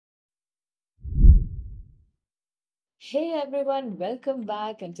Hey everyone, welcome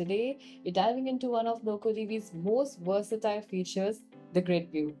back. And today we're diving into one of NocoDB's most versatile features, the Grid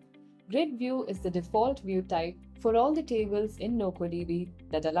View. Grid View is the default view type for all the tables in NocoDB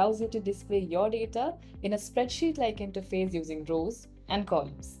that allows you to display your data in a spreadsheet-like interface using rows and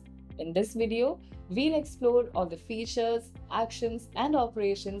columns. In this video, we'll explore all the features, actions, and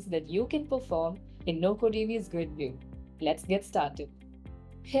operations that you can perform in NocoDB's Grid View. Let's get started.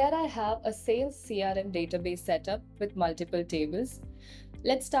 Here I have a sales CRM database setup with multiple tables.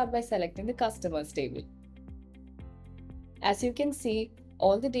 Let's start by selecting the customers table. As you can see,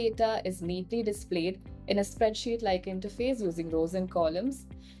 all the data is neatly displayed in a spreadsheet-like interface using rows and columns,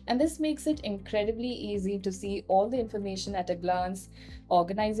 and this makes it incredibly easy to see all the information at a glance,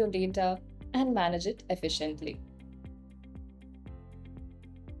 organize your data, and manage it efficiently.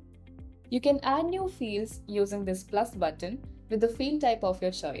 You can add new fields using this plus button with the field type of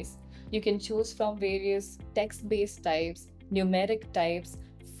your choice. You can choose from various text-based types, numeric types,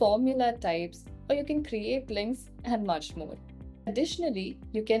 formula types, or you can create links and much more. Additionally,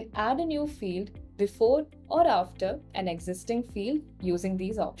 you can add a new field before or after an existing field using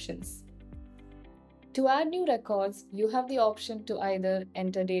these options. To add new records, you have the option to either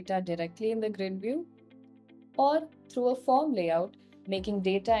enter data directly in the grid view or through a form layout, making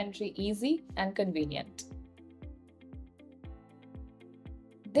data entry easy and convenient.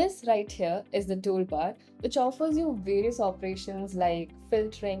 This right here is the toolbar, which offers you various operations like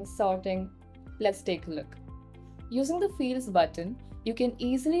filtering, sorting. Let's take a look. Using the Fields button, you can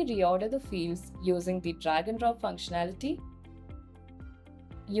easily reorder the fields using the drag and drop functionality.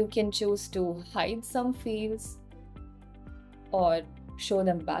 You can choose to hide some fields or show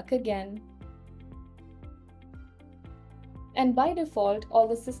them back again. And by default, all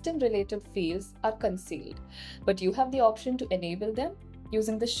the system-related fields are concealed, but you have the option to enable them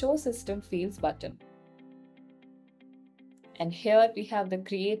using the Show System Fields button. And here we have the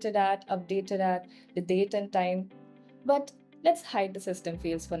created at, updated at, the date and time, but let's hide the system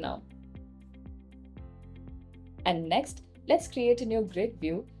fields for now. And next, let's create a new grid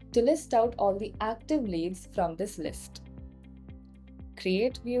view to list out all the active leads from this list.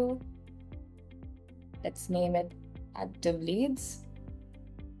 Create view, let's name it active leads.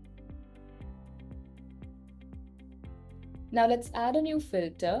 Now let's add a new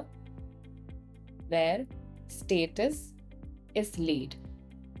filter where status is lead.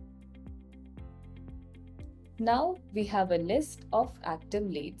 Now we have a list of active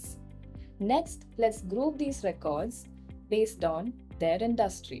leads. Next, let's group these records based on their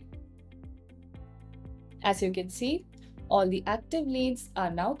industry. As you can see, all the active leads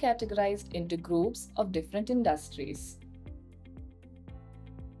are now categorized into groups of different industries.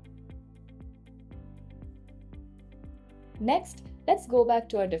 Next, let's go back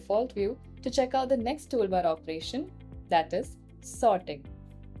to our default view to check out the next toolbar operation, that is sorting.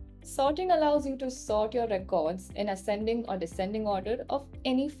 Sorting allows you to sort your records in ascending or descending order of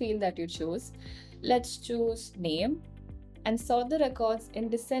any field that you choose. Let's choose name and sort the records in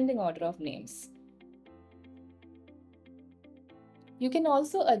descending order of names. You can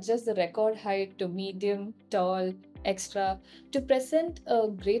also adjust the record height to medium, tall, extra to present a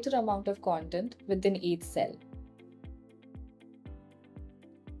greater amount of content within each cell.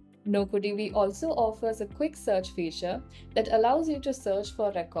 NocoDB also offers a quick search feature that allows you to search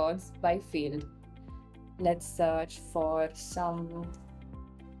for records by field. Let's search for some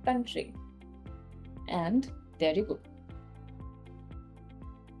country. And there you go.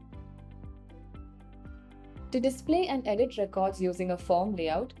 To display and edit records using a form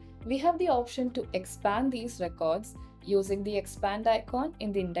layout, we have the option to expand these records using the expand icon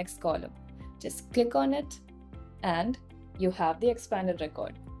in the index column. Just click on it and you have the expanded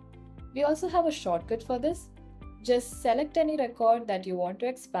record. We also have a shortcut for this. Just select any record that you want to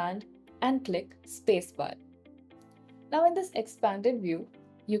expand and click spacebar. Now in this expanded view,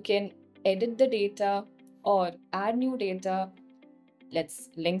 you can edit the data or add new data. Let's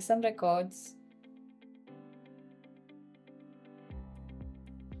link some records.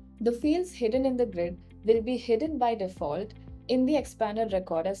 The fields hidden in the grid will be hidden by default in the expanded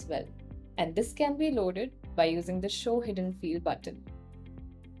record as well, and this can be loaded by using the Show Hidden Field button.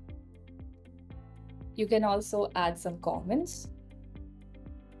 You can also add some comments,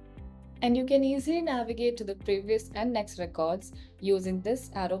 and you can easily navigate to the previous and next records using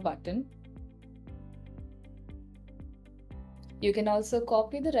this arrow button. You can also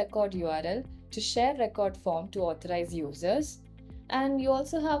copy the record URL to share record form to authorized users, and you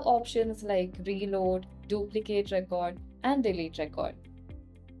also have options like reload, duplicate record, and delete record.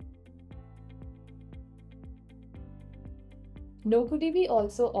 NocoDB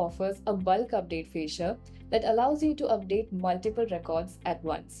also offers a bulk update feature that allows you to update multiple records at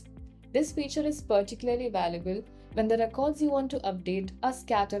once. This feature is particularly valuable when the records you want to update are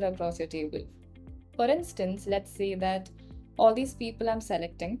scattered across your table. For instance, let's say that all these people I'm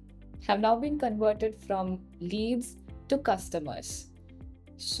selecting have now been converted from leads to customers.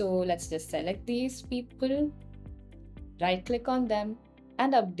 So let's just select these people, right-click on them,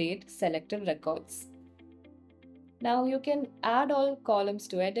 and update selected records. Now you can add all columns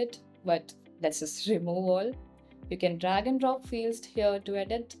to edit, but let's just remove all. You can drag and drop fields here to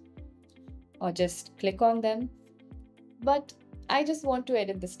edit, or just click on them. But I just want to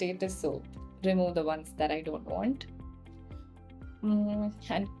edit the status, so remove the ones that I don't want.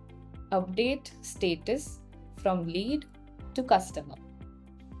 And update status from lead to customer.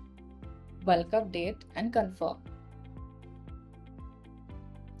 Bulk update and confirm.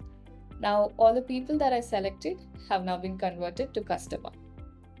 Now all the people that I selected have now been converted to customer.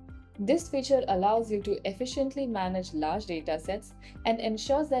 This feature allows you to efficiently manage large data sets and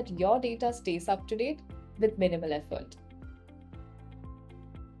ensures that your data stays up to date with minimal effort.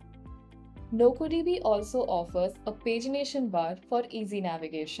 NocoDB also offers a pagination bar for easy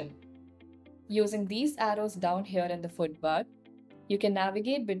navigation. Using these arrows down here in the footbar, you can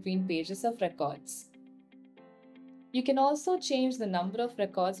navigate between pages of records. You can also change the number of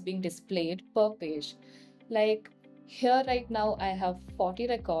records being displayed per page. Like here right now I have 40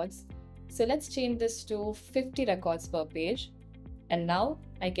 records, so let's change this to 50 records per page. And now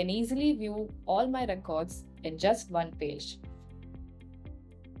I can easily view all my records in just one page.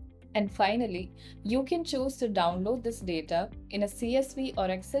 And finally, you can choose to download this data in a CSV or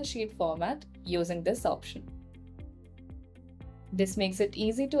Excel sheet format using this option. This makes it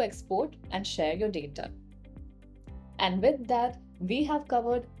easy to export and share your data. And with that, we have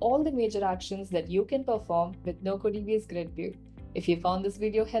covered all the major actions that you can perform with NocoDB's Grid View. If you found this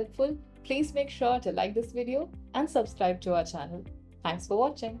video helpful, please make sure to like this video and subscribe to our channel. Thanks for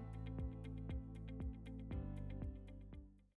watching.